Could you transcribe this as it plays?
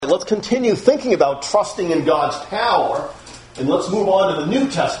let's continue thinking about trusting in God's power, and let's move on to the New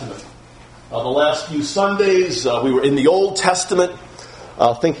Testament. The last few Sundays, we were in the Old Testament,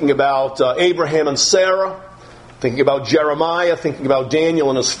 thinking about Abraham and Sarah, thinking about Jeremiah, thinking about Daniel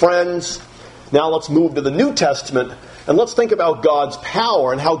and his friends. Now let's move to the New Testament, and let's think about God's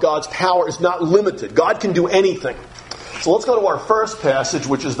power and how God's power is not limited. God can do anything. So let's go to our first passage,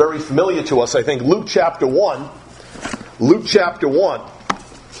 which is very familiar to us, I think, Luke chapter 1. Luke chapter 1.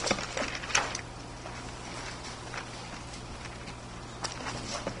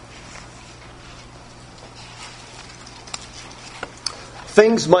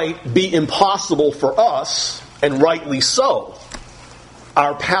 Things might be impossible for us, and rightly so.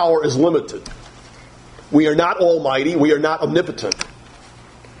 Our power is limited. We are not almighty. We are not omnipotent.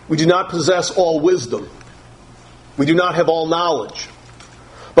 We do not possess all wisdom. We do not have all knowledge.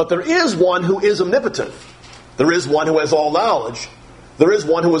 But there is one who is omnipotent. There is one who has all knowledge. There is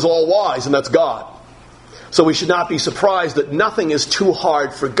one who is all wise, and that's God. So we should not be surprised that nothing is too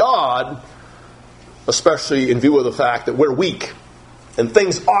hard for God, especially in view of the fact that we're weak. And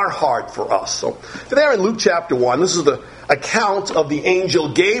things are hard for us. So there in Luke chapter 1, this is the account of the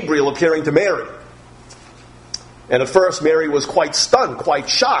angel Gabriel appearing to Mary. And at first Mary was quite stunned, quite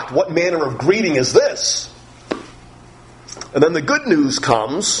shocked. What manner of greeting is this? And then the good news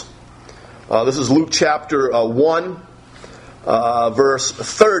comes. This is Luke chapter 1, verse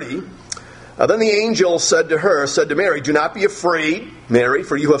 30. Then the angel said to Mary, "Do not be afraid, Mary,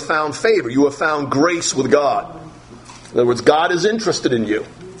 for you have found favor. You have found grace with God." In other words, God is interested in you.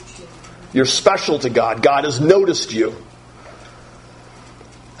 You're special to God. God has noticed you.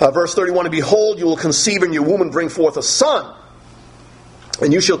 Verse 31, "And behold, you will conceive in your womb and bring forth a son.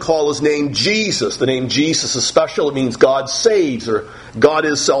 And you shall call his name Jesus." The name Jesus is special. It means God saves, or God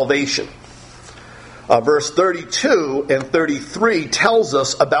is salvation. Verse 32 and 33 tells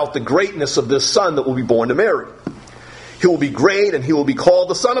us about the greatness of this son that will be born to Mary. "He will be great, and he will be called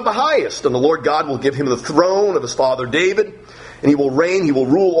the Son of the Highest. And the Lord God will give him the throne of his father David. And he will reign, he will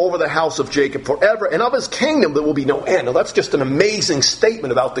rule over the house of Jacob forever. And of his kingdom there will be no end." Now that's just an amazing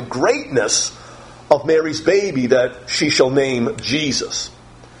statement about the greatness of Mary's baby that she shall name Jesus.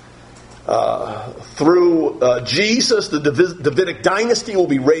 Through Jesus, the Davidic dynasty will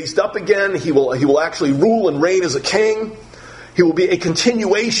be raised up again. He will actually rule and reign as a king. He will be a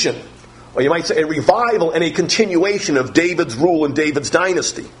continuation, or you might say a revival and a continuation of David's rule and David's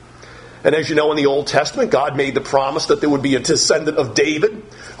dynasty. And as you know, in the Old Testament, God made the promise that there would be a descendant of David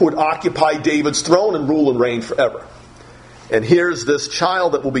who would occupy David's throne and rule and reign forever. And here's this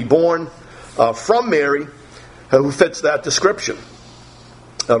child that will be born from Mary who fits that description.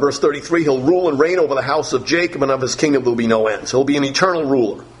 Verse 33, "He'll rule and reign over the house of Jacob, and of his kingdom there will be no end." So he'll be an eternal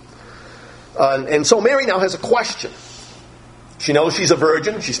ruler. And so Mary now has a question. She knows she's a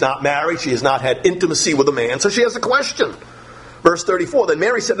virgin. She's not married. She has not had intimacy with a man. So she has a question. Verse 34, "Then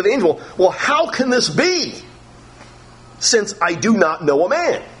Mary said to the angel, 'Well, how can this be, since I do not know a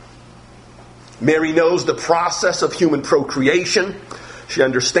man?'" Mary knows the process of human procreation. She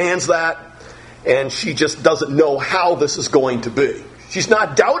understands that. And she just doesn't know how this is going to be. She's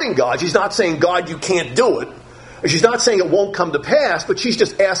not doubting God. She's not saying, "God, you can't do it." She's not saying it won't come to pass, but she's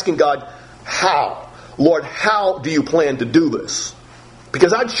just asking God, "How? Lord, how do you plan to do this?"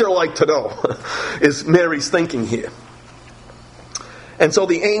 Because I'd sure like to know, is Mary's thinking here. And so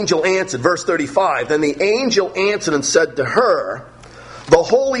the angel answered, verse 35, "Then the angel answered and said to her, 'The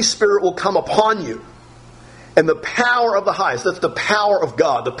Holy Spirit will come upon you, and the power of the highest,'" that's the power of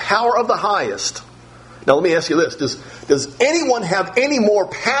God, the power of the highest. Now let me ask you this, does anyone have any more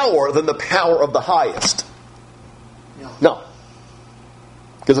power than the power of the highest? No.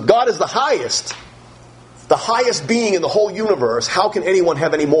 Because if God is the highest being in the whole universe, how can anyone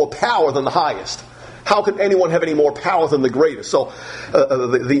have any more power than the highest? How can anyone have any more power than the greatest? So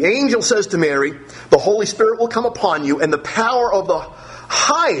the angel says to Mary, "The Holy Spirit will come upon you, and the power of the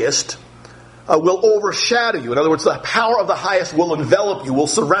highest will overshadow you." In other words, the power of the highest will envelop you, will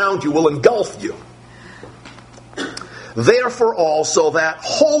surround you, will engulf you. "Therefore also that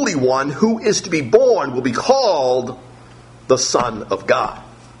Holy One who is to be born will be called the Son of God."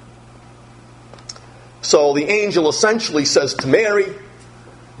 So the angel essentially says to Mary,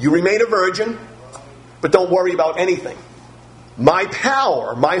 "You remain a virgin, but don't worry about anything. My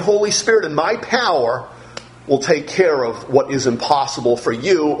power, my Holy Spirit and my power will take care of what is impossible for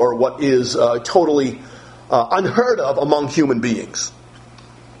you, or what is totally unheard of among human beings."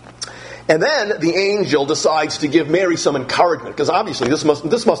 And then the angel decides to give Mary some encouragement, because obviously this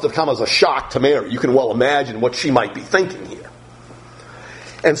must have come as a shock to Mary. You can well imagine what she might be thinking here.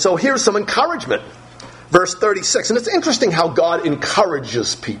 And so here's some encouragement. Verse 36, and it's interesting how God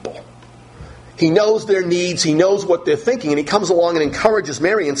encourages people. He knows their needs, he knows what they're thinking, and he comes along and encourages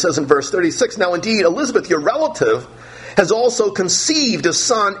Mary and says in verse 36, now indeed, Elizabeth, your relative, has also conceived a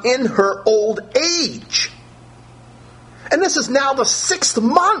son in her old age. And this is now the 6th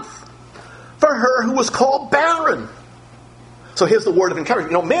month for her who was called barren. So here's the word of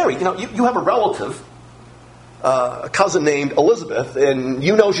encouragement. Mary, you have a relative, a cousin named Elizabeth, and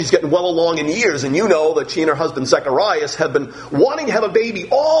you know she's getting well along in years, and you know that she and her husband Zacharias have been wanting to have a baby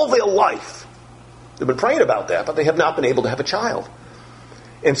all their life. They've been praying about that, but they have not been able to have a child.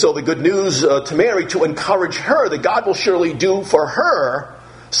 And so the good news to Mary, to encourage her that God will surely do for her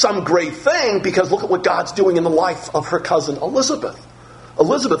some great thing, because look at what God's doing in the life of her cousin Elizabeth.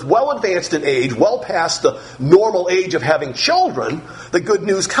 Elizabeth, well advanced in age, well past the normal age of having children, the good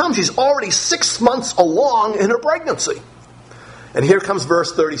news comes. She's already 6 months along in her pregnancy. And here comes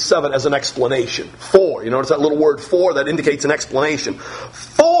verse 37 as an explanation. For, you notice that little word for that indicates an explanation.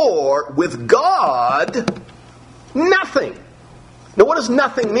 For with God, nothing. Now what does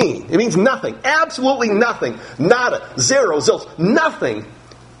nothing mean? It means nothing. Absolutely nothing. Nada. Zero. Zilch. Nothing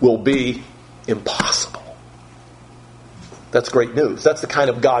will be impossible. That's great news. That's the kind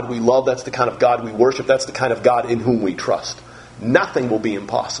of God we love. That's the kind of God we worship. That's the kind of God in whom we trust. Nothing will be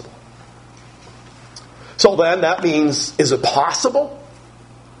impossible. So then, that means, is it possible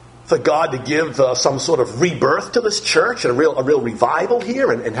for God to give some sort of rebirth to this church and a real revival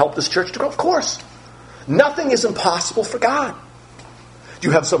here and help this church to grow? Of course. Nothing is impossible for God. Do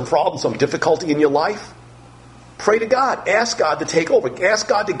you have some problem, some difficulty in your life? Pray to God. Ask God to take over. Ask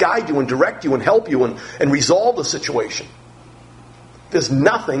God to guide you and direct you and help you and resolve the situation. There's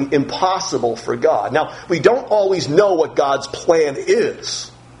nothing impossible for God. Now, we don't always know what God's plan is.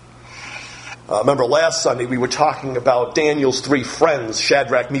 Remember last Sunday we were talking about Daniel's 3 friends,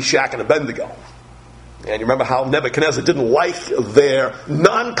 Shadrach, Meshach, and Abednego. And you remember how Nebuchadnezzar didn't like their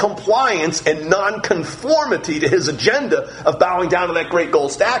non-compliance and non-conformity to his agenda of bowing down to that great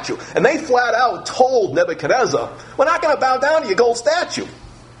gold statue. And they flat out told Nebuchadnezzar, we're not going to bow down to your gold statue.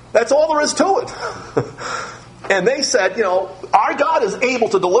 That's all there is to it. And they said, our God is able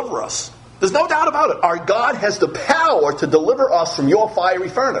to deliver us. There's no doubt about it. Our God has the power to deliver us from your fiery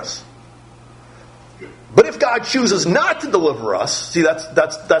furnace. But if God chooses not to deliver us, see, that's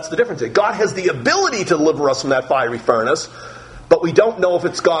the difference. God has the ability to deliver us from that fiery furnace, but we don't know if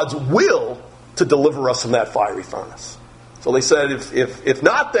it's God's will to deliver us from that fiery furnace. So they said, if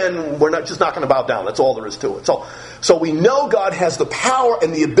not, then we're not going to bow down. That's all there is to it. So we know God has the power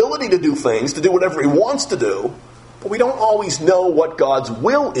and the ability to do things, to do whatever He wants to do, but we don't always know what God's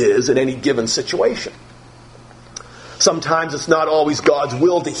will is in any given situation. Sometimes it's not always God's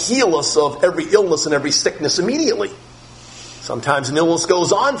will to heal us of every illness and every sickness immediately. Sometimes an illness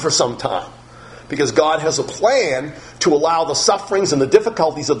goes on for some time, because God has a plan to allow the sufferings and the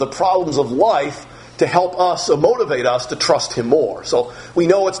difficulties of the problems of life to help us or motivate us to trust Him more. So we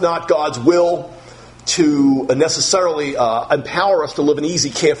know it's not God's will to necessarily empower us to live an easy,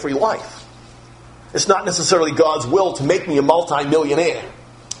 carefree life. It's not necessarily God's will to make me a multi-millionaire.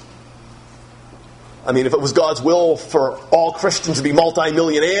 I mean, if it was God's will for all Christians to be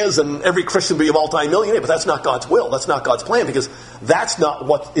multi-millionaires and every Christian be a multi-millionaire, but that's not God's will. That's not God's plan, because that's not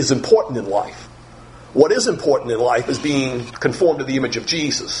what is important in life. What is important in life is being conformed to the image of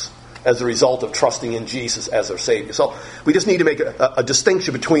Jesus as a result of trusting in Jesus as our Savior. So we just need to make a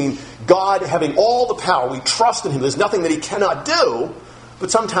distinction between God having all the power. We trust in Him. There's nothing that He cannot do,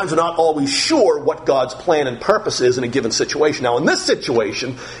 but sometimes we're not always sure what God's plan and purpose is in a given situation. Now, in this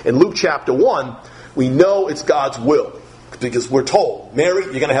situation, in Luke chapter 1, we know it's God's will, because we're told, Mary,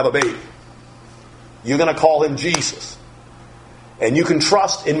 you're going to have a baby. You're going to call him Jesus. And you can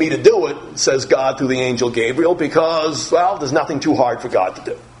trust in me to do it, says God through the angel Gabriel, because, well, there's nothing too hard for God to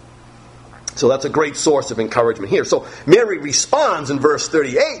do. So that's a great source of encouragement here. So Mary responds in verse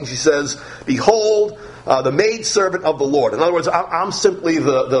 38, and she says, behold, the maidservant of the Lord. In other words, I'm simply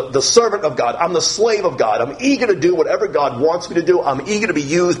the servant of God. I'm the slave of God. I'm eager to do whatever God wants me to do. I'm eager to be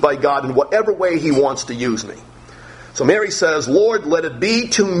used by God in whatever way He wants to use me. So Mary says, Lord, let it be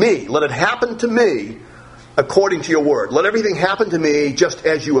to me. Let it happen to me according to your word. Let everything happen to me just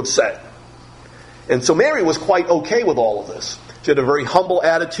as you have said. And so Mary was quite okay with all of this. She had a very humble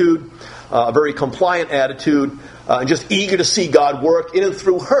attitude, a very compliant attitude, and just eager to see God work in and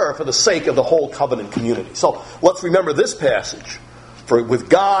through her for the sake of the whole covenant community. So let's remember this passage. For with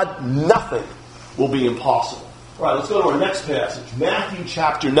God, nothing will be impossible. All right, let's go to our next passage. Matthew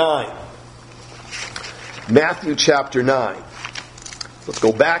chapter 9. Matthew chapter 9. Let's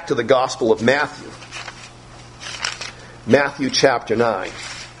go back to the Gospel of Matthew. Matthew chapter 9.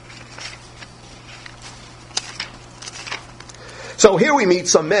 So here we meet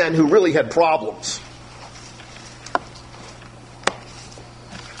some men who really had problems.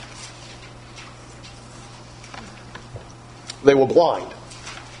 They were blind.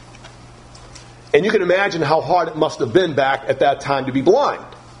 And you can imagine how hard it must have been back at that time to be blind.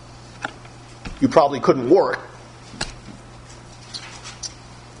 You probably couldn't work.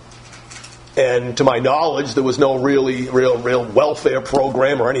 And to my knowledge, there was no real welfare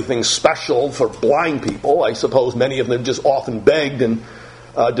program or anything special for blind people. I suppose many of them just often begged and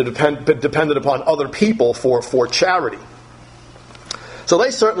depended upon other people for charity. So they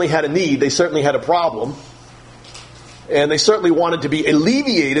certainly had a need. They certainly had a problem. And they certainly wanted to be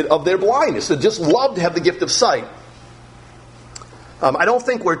alleviated of their blindness. They just loved to have the gift of sight. I don't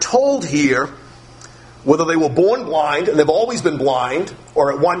think we're told here whether they were born blind and they've always been blind,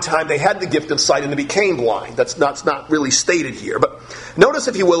 or at one time they had the gift of sight and they became blind. That's not really stated here. But notice,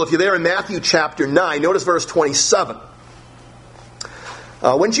 if you will, if you're there in Matthew chapter 9, notice verse 27.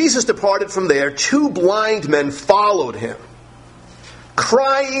 When Jesus departed from there, 2 blind men followed him,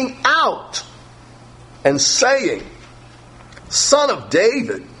 crying out and saying, "Son of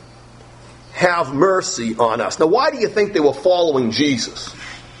David, have mercy on us." Now, why do you think they were following Jesus?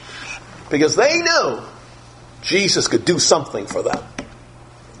 Because they knew Jesus could do something for them.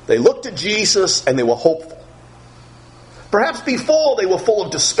 They looked at Jesus and they were hopeful. Perhaps before they were full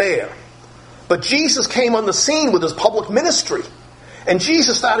of despair. But Jesus came on the scene with his public ministry. And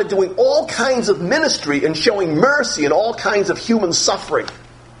Jesus started doing all kinds of ministry and showing mercy in all kinds of human suffering.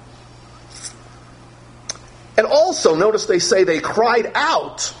 And also, notice they say they cried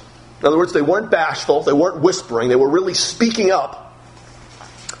out. In other words, they weren't bashful, they weren't whispering, they were really speaking up,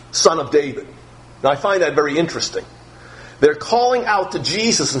 "Son of David." Now, I find that very interesting. They're calling out to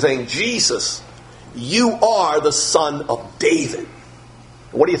Jesus and saying, "Jesus, you are the Son of David."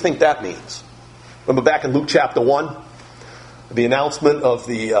 What do you think that means? Remember back in Luke chapter 1, the announcement of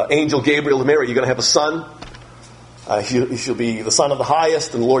the angel Gabriel to Mary, "You're going to have a son. He shall be the Son of the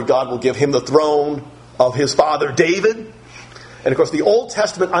Highest, and the Lord God will give him the throne of his father David." And of course, the Old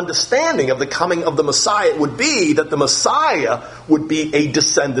Testament understanding of the coming of the Messiah would be that the Messiah would be a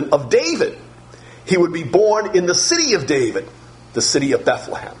descendant of David. He would be born in the city of David, the city of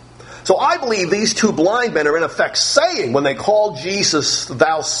Bethlehem. So I believe these 2 blind men are in effect saying, when they call Jesus,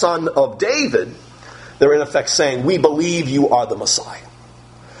 "Thou Son of David," they're in effect saying, "We believe you are the Messiah.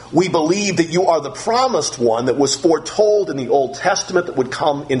 We believe that you are the promised one that was foretold in the Old Testament that would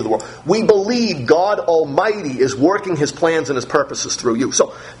come into the world. We believe God Almighty is working his plans and his purposes through you."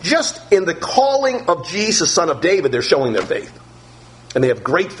 So just in the calling of Jesus, Son of David, they're showing their faith. And they have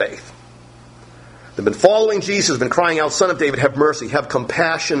great faith. They've been following Jesus, been crying out, "Son of David, have mercy, have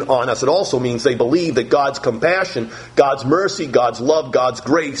compassion on us." It also means they believe that God's compassion, God's mercy, God's love, God's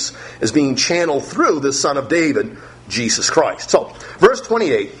grace is being channeled through this Son of David, Jesus Christ. So, verse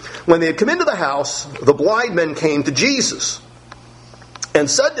 28, when they had come into the house, the blind men came to Jesus and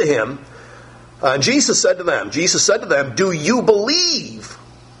said to him, Jesus said to them, "Do you believe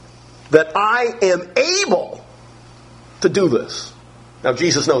that I am able to do this?" Now,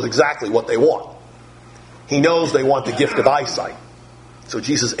 Jesus knows exactly what they want. He knows they want the gift of eyesight. So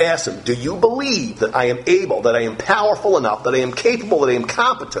Jesus asks him, "Do you believe that I am able, that I am powerful enough, that I am capable, that I am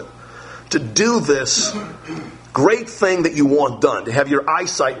competent to do this great thing that you want done, to have your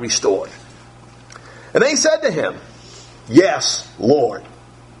eyesight restored?" And they said to him, "Yes, Lord."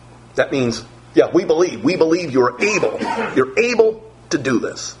 That means, yeah, we believe. We believe you're able. You're able to do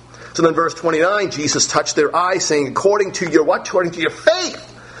this. So then verse 29, Jesus touched their eyes, saying, "According to your what? According to your faith,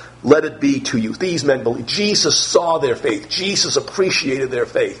 let it be to you." These men believe. Jesus saw their faith. Jesus appreciated their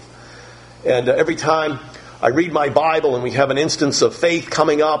faith. And every time I read my Bible and we have an instance of faith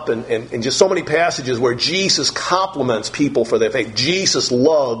coming up, and just so many passages where Jesus compliments people for their faith. Jesus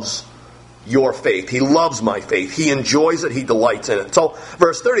loves your faith. He loves my faith. He enjoys it. He delights in it. So,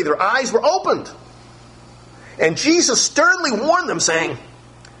 verse 30, their eyes were opened. And Jesus sternly warned them, saying,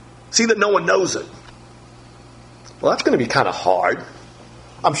 "See that no one knows it." Well, that's going to be kind of hard.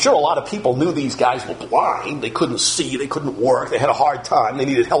 I'm sure a lot of people knew these guys were blind. They couldn't see. They couldn't work. They had a hard time. They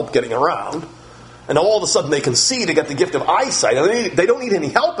needed help getting around. And all of a sudden they can see. They get the gift of eyesight. And they don't need any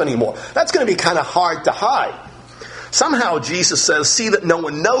help anymore. That's going to be kind of hard to hide. Somehow Jesus says, "See that no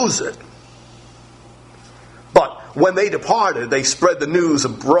one knows it." But when they departed, they spread the news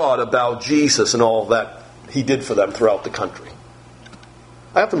abroad about Jesus and all that he did for them throughout the country.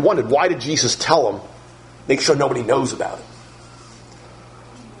 I often wondered, why did Jesus tell them, make sure nobody knows about it?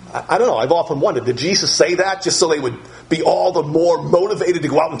 I don't know. I've often wondered, did Jesus say that just so they would be all the more motivated to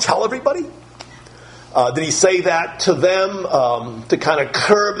go out and tell everybody? Did he say that to them to kind of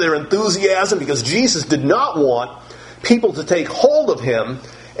curb their enthusiasm? Because Jesus did not want people to take hold of him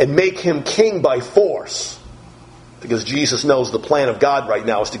and make him king by force. Because Jesus knows the plan of God right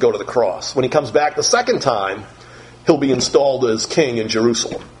now is to go to the cross. When he comes back the second time, he'll be installed as king in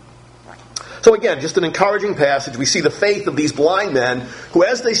Jerusalem. So again, just an encouraging passage. We see the faith of these blind men who,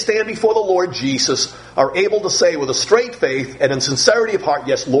 as they stand before the Lord Jesus, are able to say with a straight faith and in sincerity of heart,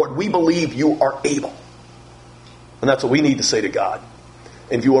 yes, Lord, we believe you are able. And that's what we need to say to God.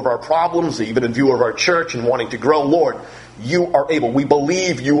 In view of our problems, even in view of our church and wanting to grow, Lord, you are able. We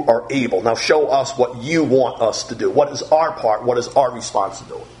believe you are able. Now show us what you want us to do. What is our part? What is our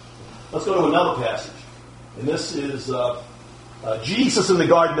responsibility? Let's go to another passage. And this is Jesus in the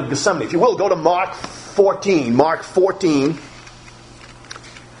Garden of Gethsemane. If you will, go to Mark 14. Mark 14.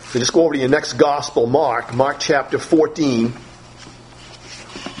 So just go over to your next gospel, Mark chapter 14.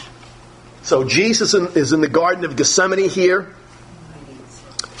 So Jesus is in the Garden of Gethsemane here.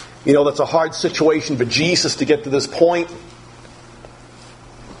 You know, that's a hard situation for Jesus to get to this point.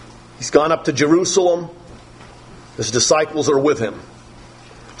 He's gone up to Jerusalem. His disciples are with him.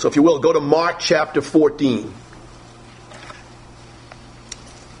 So if you will, go to Mark chapter 14.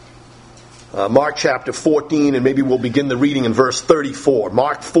 Mark chapter 14, and maybe we'll begin the reading in verse 34.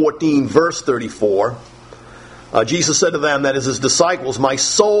 Mark 14, verse 34. Jesus said to them, that is his disciples, my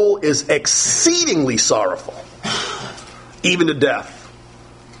soul is exceedingly sorrowful, even to death.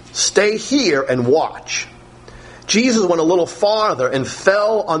 Stay here and watch. Jesus went a little farther and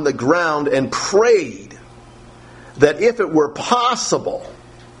fell on the ground and prayed that if it were possible,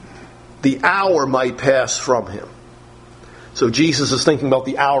 the hour might pass from him. So Jesus is thinking about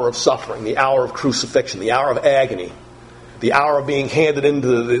the hour of suffering, the hour of crucifixion, the hour of agony, the hour of being handed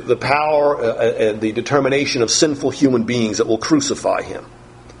into the power and the determination of sinful human beings that will crucify him.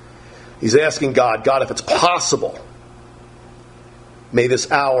 He's asking God, if it's possible, may this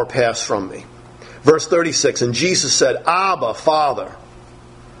hour pass from me. Verse 36, and Jesus said, Abba, Father,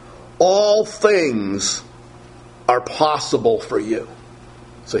 all things are possible for you.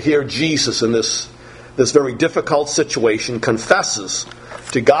 So here Jesus, in this very difficult situation, confesses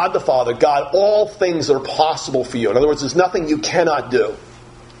to God the Father, God, all things are possible for you. In other words, there's nothing you cannot do.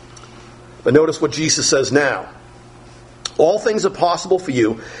 But notice what Jesus says now. All things are possible for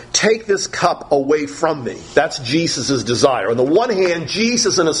you. Take this cup away from me. That's Jesus' desire. On the one hand,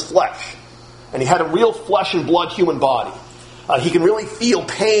 Jesus in his flesh, and he had a real flesh and blood human body. He can really feel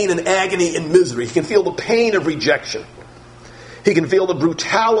pain and agony and misery. He can feel the pain of rejection. He can feel the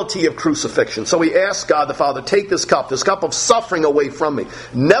brutality of crucifixion. So he asks God the Father, take this cup of suffering away from me.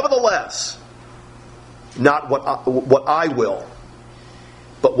 Nevertheless, not what I will,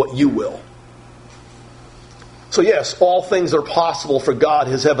 but what you will. So yes, all things are possible for God,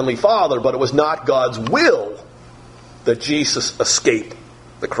 his heavenly Father, but it was not God's will that Jesus escape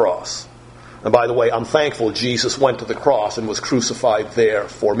the cross. And by the way, I'm thankful Jesus went to the cross and was crucified there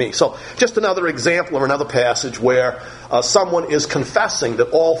for me. So just another example or another passage where someone is confessing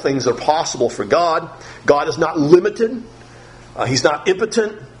that all things are possible for God. God is not limited. He's not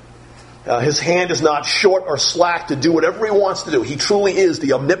impotent. His hand is not short or slack to do whatever he wants to do. He truly is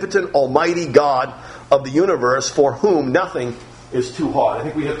the omnipotent, almighty God of the universe for whom nothing is too hard. I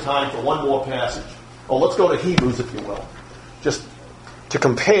think we have time for one more passage. Let's go to Hebrews, if you will. Just to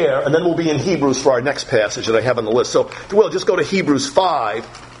compare, and then we'll be in Hebrews for our next passage that I have on the list. So, if you will, just go to Hebrews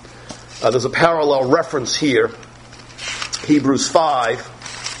 5. There's a parallel reference here. Hebrews 5.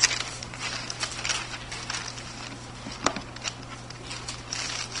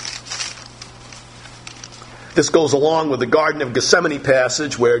 This goes along with the Garden of Gethsemane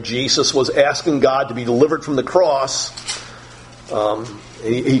passage where Jesus was asking God to be delivered from the cross.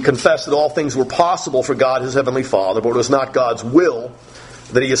 He confessed that all things were possible for God, his heavenly Father, but it was not God's will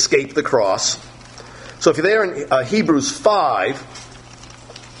that he escaped the cross. So if you're there in Hebrews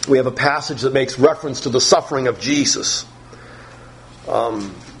 5, we have a passage that makes reference to the suffering of Jesus.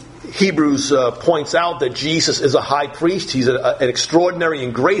 Hebrews points out that Jesus is a high priest. He's an extraordinary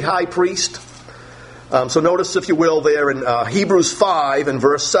and great high priest. So notice, if you will, there in Hebrews 5 and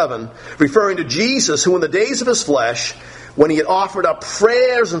verse 7, referring to Jesus, who in the days of his flesh, when he had offered up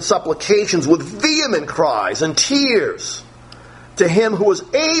prayers and supplications with vehement cries and tears to him who was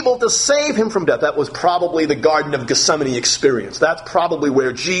able to save him from death. That was probably the Garden of Gethsemane experience. That's probably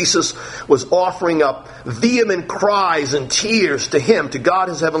where Jesus was offering up vehement cries and tears to him, to God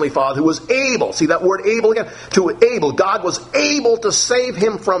his heavenly Father, who was able, see that word able again, God was able to save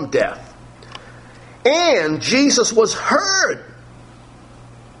him from death. And Jesus was heard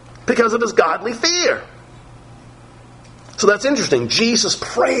because of his godly fear. So that's interesting. Jesus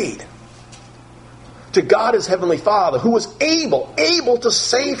prayed. to God his heavenly Father, who was able to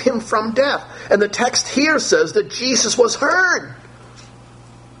save him from death. And the text here says that Jesus was heard.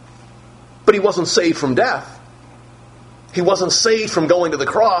 But he wasn't saved from death. He wasn't saved from going to the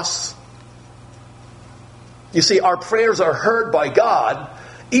cross. You see, our prayers are heard by God,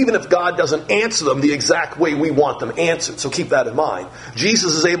 even if God doesn't answer them the exact way we want them answered. So keep that in mind.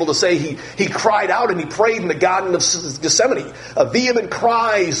 Jesus is able to say he cried out and he prayed in the Garden of Gethsemane. Vehement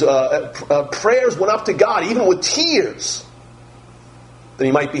cries, prayers went up to God, even with tears, that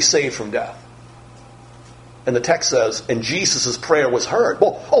he might be saved from death. And the text says, and Jesus' prayer was heard.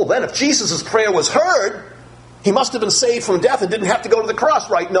 Well, then if Jesus' prayer was heard, he must have been saved from death and didn't have to go to the cross,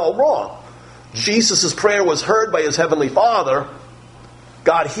 right? No, wrong. Jesus' prayer was heard by his heavenly Father.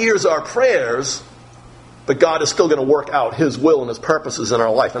 God hears our prayers, but God is still going to work out his will and his purposes in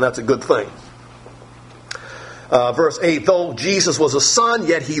our life, and that's a good thing. Verse 8, though Jesus was a son,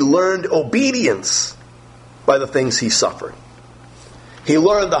 yet he learned obedience by the things he suffered. He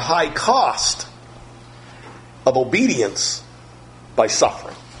learned the high cost of obedience by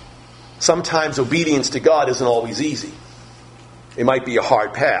suffering. Sometimes obedience to God isn't always easy. It might be a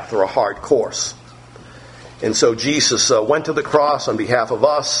hard path or a hard course. And so Jesus went to the cross on behalf of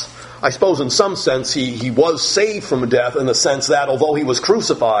us. I suppose in some sense he was saved from death in the sense that although he was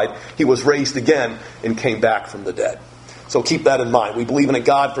crucified, he was raised again and came back from the dead. So keep that in mind. We believe in a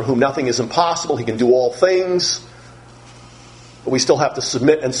God for whom nothing is impossible. He can do all things. But we still have to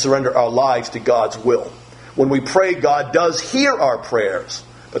submit and surrender our lives to God's will. When we pray, God does hear our prayers.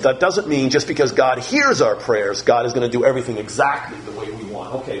 But that doesn't mean just because God hears our prayers, God is going to do everything exactly the way we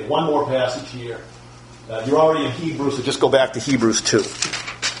want. Okay, one more passage here. You're already in Hebrews, so just go back to Hebrews 2.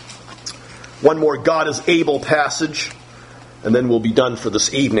 One more God is able passage, and then we'll be done for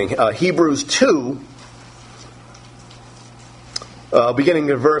this evening. Hebrews 2, beginning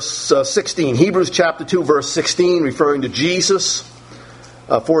in verse 16. Hebrews chapter 2, verse 16, referring to Jesus.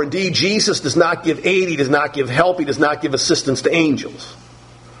 For indeed Jesus does not give aid, he does not give help, he does not give assistance to angels.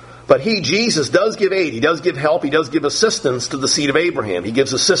 But he, Jesus, does give aid, he does give help, he does give assistance to the seed of Abraham. He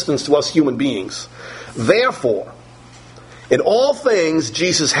gives assistance to us human beings. Therefore, in all things,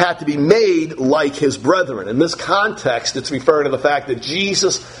 Jesus had to be made like his brethren. In this context, it's referring to the fact that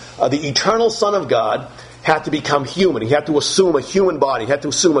Jesus, the eternal Son of God, had to become human. He had to assume a human body. He had to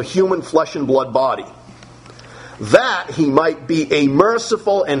assume a human flesh and blood body. That he might be a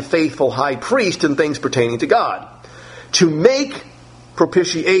merciful and faithful high priest in things pertaining to God, to make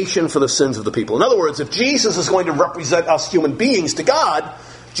propitiation for the sins of the people. In other words, if Jesus is going to represent us human beings to God,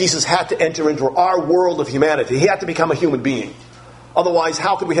 Jesus had to enter into our world of humanity. He had to become a human being. Otherwise,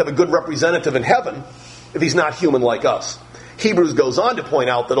 how could we have a good representative in heaven if he's not human like us? Hebrews goes on to point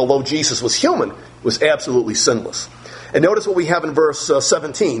out that although Jesus was human, he was absolutely sinless. And notice what we have in verse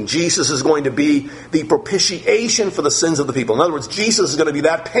 17. Jesus is going to be the propitiation for the sins of the people. In other words, Jesus is going to be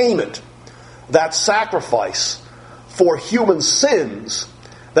that payment, that sacrifice for human sins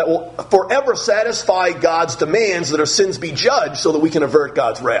that will forever satisfy God's demands that our sins be judged so that we can avert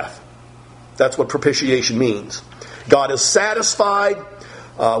God's wrath. That's what propitiation means. God is satisfied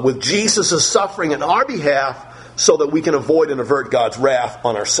with Jesus' suffering on our behalf so that we can avoid and avert God's wrath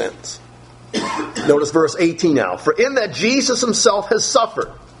on our sins. Notice verse 18 now. For in that Jesus himself has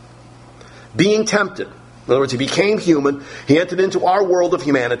suffered, being tempted. In other words, he became human. He entered into our world of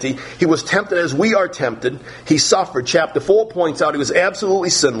humanity. He was tempted as we are tempted. He suffered. Chapter 4 points out he was absolutely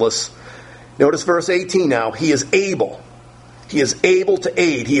sinless. Notice verse 18 now. He is able. He is able to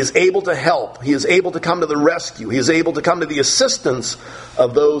aid. He is able to help. He is able to come to the rescue. He is able to come to the assistance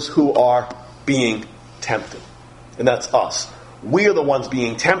of those who are being tempted. And that's us. We are the ones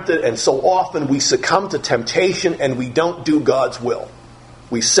being tempted, and so often we succumb to temptation and we don't do God's will.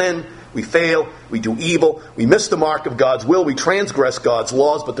 We sin, we fail, we do evil, we miss the mark of God's will, we transgress God's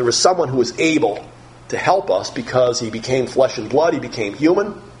laws, but there is someone who is able to help us because he became flesh and blood, he became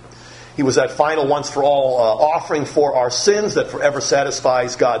human. He was that final once-for-all offering for our sins that forever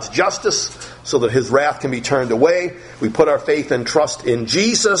satisfies God's justice so that his wrath can be turned away. We put our faith and trust in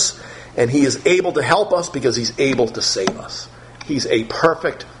Jesus, and he is able to help us because he's able to save us. He's a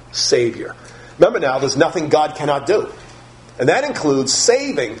perfect Savior. Remember now, there's nothing God cannot do. And that includes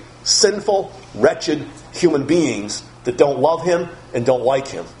saving sinful, wretched human beings that don't love him and don't like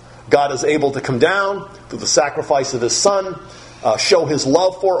him. God is able to come down through the sacrifice of his Son, show his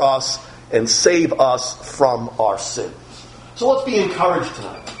love for us, and save us from our sins. So let's be encouraged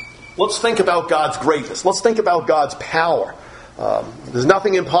tonight. Let's think about God's greatness. Let's think about God's power. There's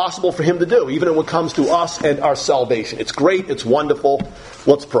nothing impossible for him to do, even when it comes to us and our salvation. It's great. It's wonderful.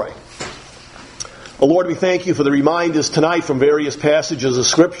 Let's pray. Oh, Lord, we thank you for the reminders tonight from various passages of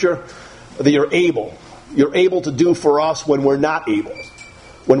Scripture that you're able. You're able to do for us when we're not able.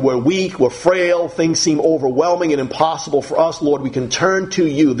 When we're weak, we're frail, things seem overwhelming and impossible for us, Lord, we can turn to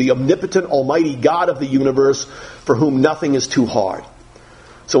you, the omnipotent, almighty God of the universe, for whom nothing is too hard.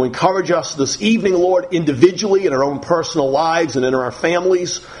 So encourage us this evening, Lord, individually in our own personal lives and in our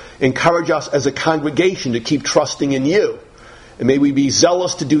families. Encourage us as a congregation to keep trusting in you. And may we be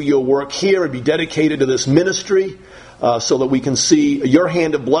zealous to do your work here and be dedicated to this ministry so that we can see your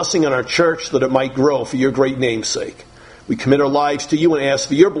hand of blessing on our church, that it might grow for your great name's sake. We commit our lives to you and ask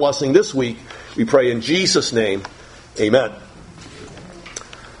for your blessing this week. We pray in Jesus' name. Amen.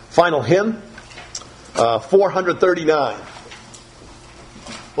 Final hymn, 439.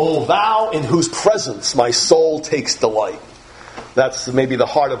 O thou in whose presence my soul takes delight. That's maybe the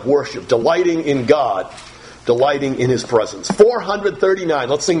heart of worship, delighting in God, delighting in his presence. 439.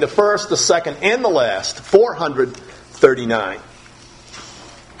 Let's sing the first, the second, and the last. 439.